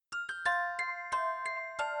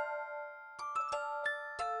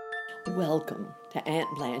Welcome to Aunt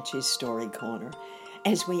Blanche's Story Corner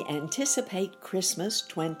as we anticipate Christmas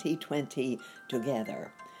 2020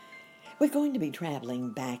 together. We're going to be traveling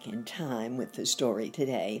back in time with the story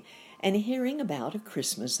today and hearing about a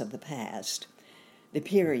Christmas of the past. The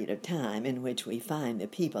period of time in which we find the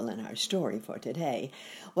people in our story for today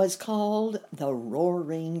was called the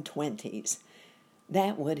Roaring Twenties.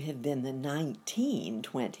 That would have been the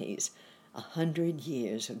 1920s, 100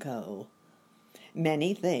 years ago.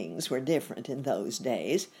 Many things were different in those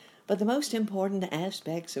days, but the most important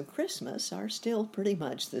aspects of Christmas are still pretty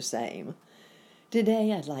much the same.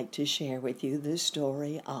 Today I'd like to share with you the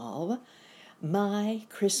story of My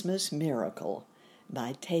Christmas Miracle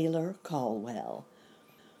by Taylor Caldwell.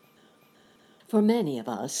 For many of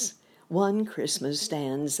us, one Christmas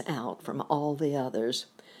stands out from all the others,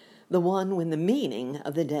 the one when the meaning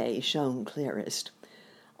of the day shone clearest.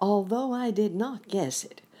 Although I did not guess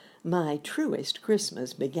it, my truest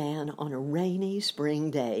Christmas began on a rainy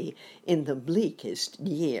spring day in the bleakest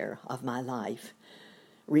year of my life.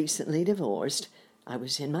 Recently divorced, I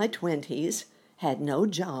was in my 20s, had no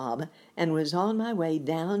job, and was on my way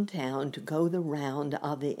downtown to go the round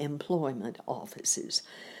of the employment offices.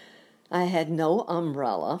 I had no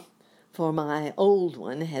umbrella, for my old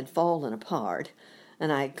one had fallen apart,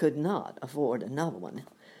 and I could not afford another one.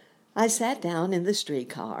 I sat down in the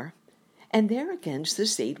streetcar, and there against the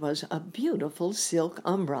seat was a beautiful silk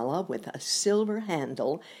umbrella with a silver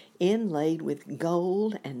handle inlaid with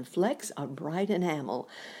gold and flecks of bright enamel.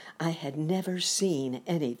 I had never seen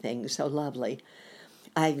anything so lovely.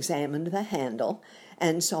 I examined the handle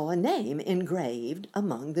and saw a name engraved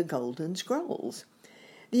among the golden scrolls.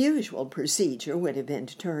 The usual procedure would have been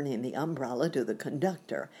to turn in the umbrella to the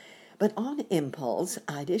conductor, but on impulse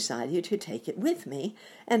I decided to take it with me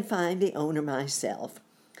and find the owner myself.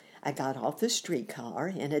 I got off the streetcar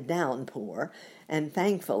in a downpour and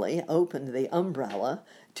thankfully opened the umbrella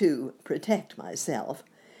to protect myself.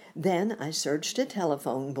 Then I searched a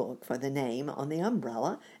telephone book for the name on the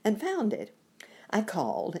umbrella and found it. I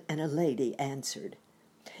called and a lady answered.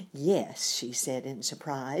 Yes, she said in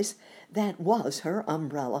surprise, that was her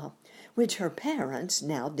umbrella, which her parents,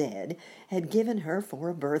 now dead, had given her for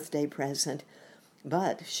a birthday present.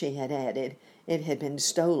 But, she had added, it had been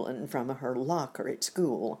stolen from her locker at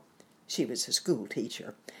school. She was a school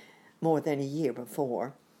teacher, more than a year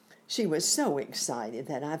before. She was so excited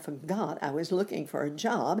that I forgot I was looking for a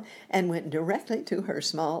job and went directly to her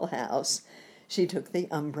small house. She took the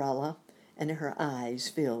umbrella, and her eyes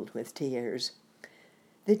filled with tears.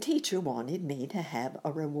 The teacher wanted me to have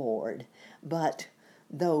a reward, but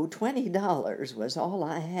though $20 was all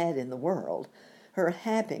I had in the world, her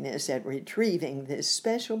happiness at retrieving this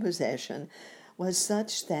special possession was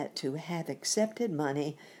such that to have accepted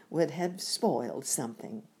money would have spoiled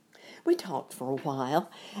something. We talked for a while,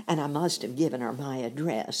 and I must have given her my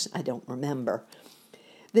address. I don't remember.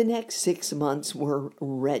 The next 6 months were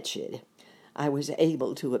wretched. I was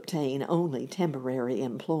able to obtain only temporary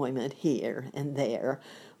employment here and there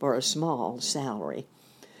for a small salary,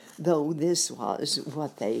 though this was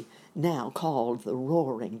what they now called the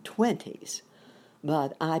Roaring Twenties.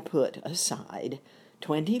 But I put aside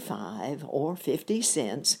 25 or 50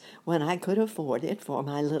 cents when I could afford it for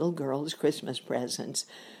my little girl's Christmas presents.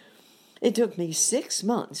 It took me 6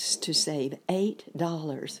 months to save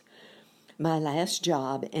 $8. My last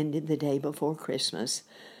job ended the day before Christmas.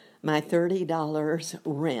 My $30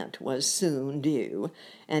 rent was soon due,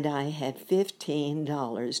 and I had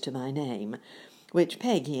 $15 to my name, which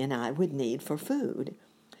Peggy and I would need for food.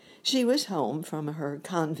 She was home from her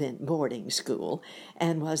convent boarding school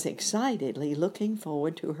and was excitedly looking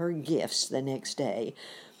forward to her gifts the next day,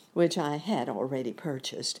 which I had already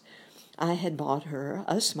purchased. I had bought her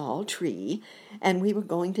a small tree, and we were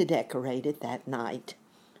going to decorate it that night.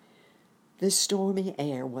 The stormy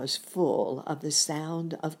air was full of the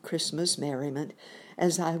sound of Christmas merriment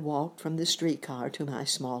as I walked from the streetcar to my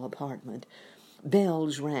small apartment.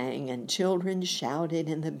 Bells rang, and children shouted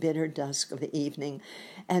in the bitter dusk of the evening,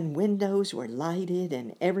 and windows were lighted,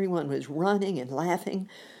 and everyone was running and laughing.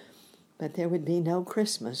 But there would be no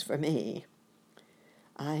Christmas for me.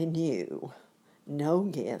 I knew no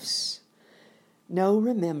gifts, no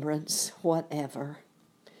remembrance whatever.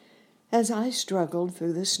 As I struggled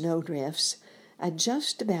through the snowdrifts, I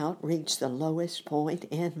just about reached the lowest point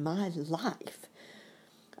in my life.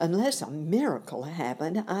 Unless a miracle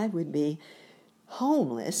happened, I would be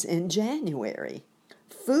homeless in January,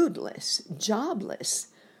 foodless, jobless.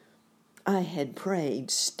 I had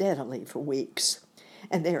prayed steadily for weeks,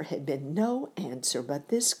 and there had been no answer but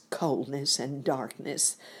this coldness and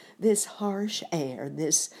darkness, this harsh air,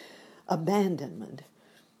 this abandonment.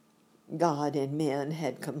 God and men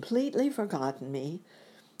had completely forgotten me.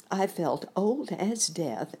 I felt old as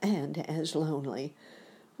death and as lonely.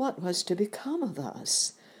 What was to become of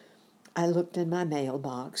us? I looked in my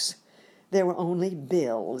mailbox. There were only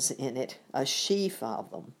bills in it, a sheaf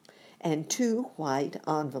of them, and 2 white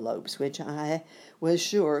envelopes, which I was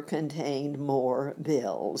sure contained more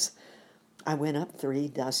bills. I went up 3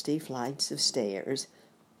 dusty flights of stairs,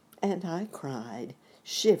 and I cried,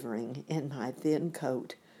 shivering in my thin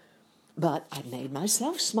coat. But I made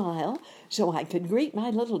myself smile so I could greet my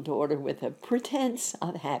little daughter with a pretense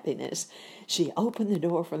of happiness. She opened the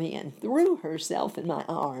door for me and threw herself in my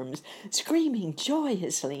arms, screaming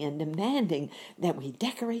joyously and demanding that we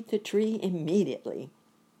decorate the tree immediately.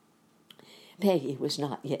 Peggy was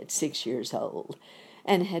not yet 6 years old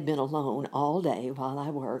and had been alone all day while I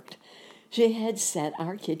worked. She had set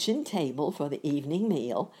our kitchen table for the evening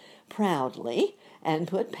meal proudly and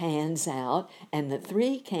put pans out and the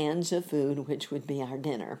 3 cans of food which would be our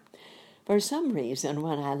dinner. For some reason,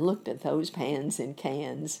 when I looked at those pans and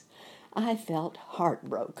cans, I felt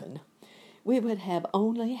heartbroken. We would have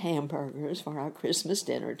only hamburgers for our Christmas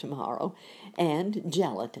dinner tomorrow and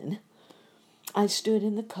gelatin. I stood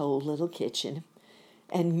in the cold little kitchen,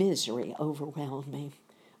 and misery overwhelmed me.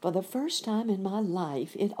 For the first time in my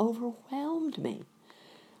life, it overwhelmed me.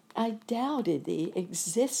 I doubted the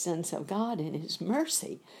existence of God and His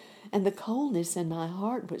mercy, and the coldness in my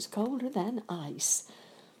heart was colder than ice.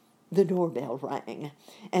 The doorbell rang,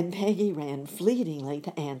 and Peggy ran fleetingly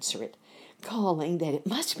to answer it, calling that it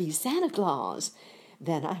must be Santa Claus.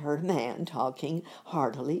 Then I heard a man talking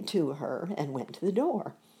heartily to her and went to the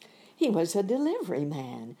door. He was a delivery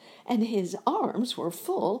man, and his arms were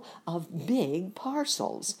full of big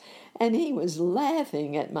parcels, and he was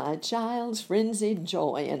laughing at my child's frenzied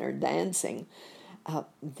joy in her dancing.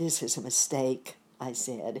 This is a mistake, I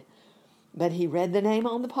said. But he read the name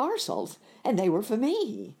on the parcels, and they were for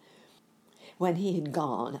me. When he had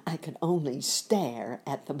gone, I could only stare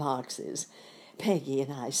at the boxes. Peggy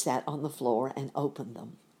and I sat on the floor and opened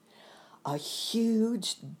them. A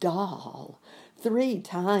huge doll, 3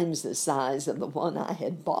 times the size of the one I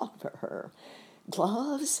had bought for her.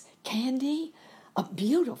 Gloves, candy, a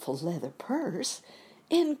beautiful leather purse.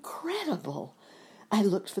 Incredible! I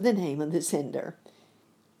looked for the name of the sender.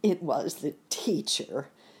 It was the teacher.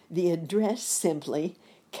 The address simply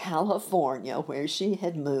California, where she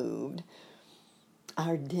had moved.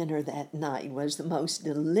 Our dinner that night was the most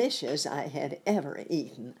delicious I had ever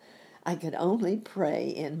eaten. I could only pray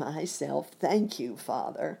in myself, "Thank you,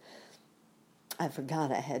 Father." I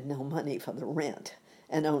forgot I had no money for the rent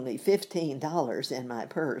and only $15 in my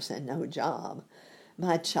purse and no job.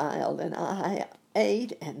 My child and I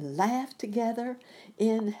ate and laughed together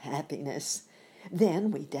in happiness. Then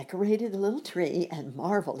we decorated the little tree and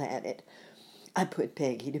marveled at it. I put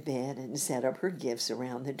Peggy to bed and set up her gifts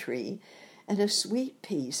around the tree, and a sweet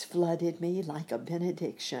peace flooded me like a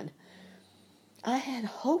benediction. I had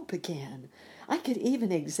hope again. I could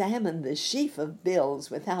even examine the sheaf of bills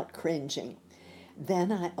without cringing.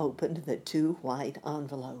 Then I opened the 2 white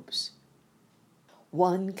envelopes.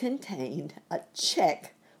 One contained a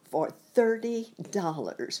check for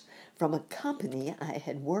 $30 from a company I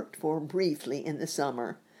had worked for briefly in the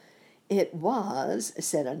summer. It was,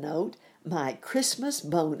 said a note, my Christmas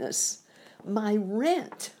bonus, my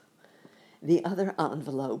rent. The other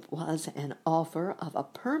envelope was an offer of a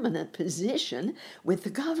permanent position with the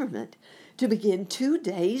government to begin 2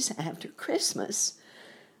 days after Christmas.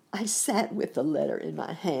 I sat with the letter in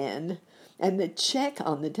my hand and the check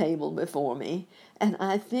on the table before me, and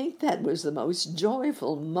I think that was the most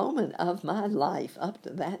joyful moment of my life up to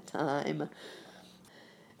that time.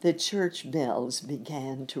 The church bells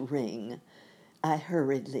began to ring. I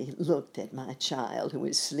hurriedly looked at my child, who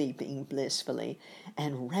was sleeping blissfully,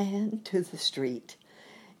 and ran to the street.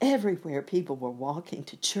 Everywhere people were walking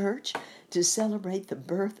to church to celebrate the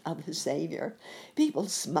birth of the Savior. People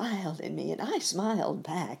smiled at me, and I smiled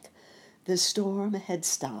back. The storm had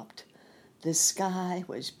stopped. The sky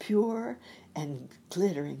was pure and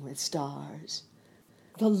glittering with stars.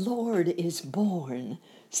 "The Lord is born,"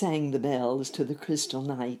 sang the bells to the crystal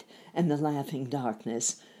night and the laughing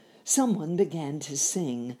darkness. Someone began to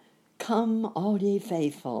sing, "Come, all ye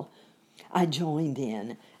faithful." I joined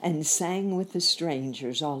in and sang with the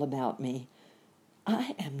strangers all about me.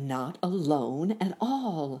 I am not alone at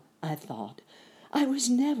all, I thought. I was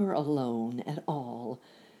never alone at all.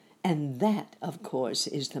 And that, of course,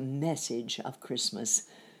 is the message of Christmas.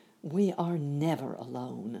 We are never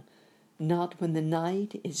alone. Not when the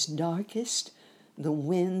night is darkest, the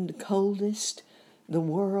wind coldest, the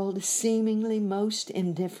world seemingly most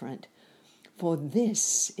indifferent. For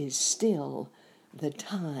this is still the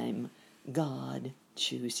time God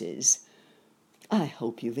chooses. I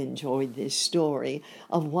hope you've enjoyed this story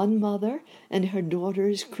of one mother and her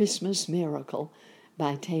daughter's Christmas miracle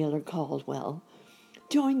by Taylor Caldwell.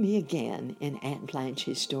 Join me again in Aunt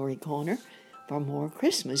Blanche's Story Corner for more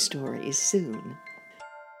Christmas stories soon.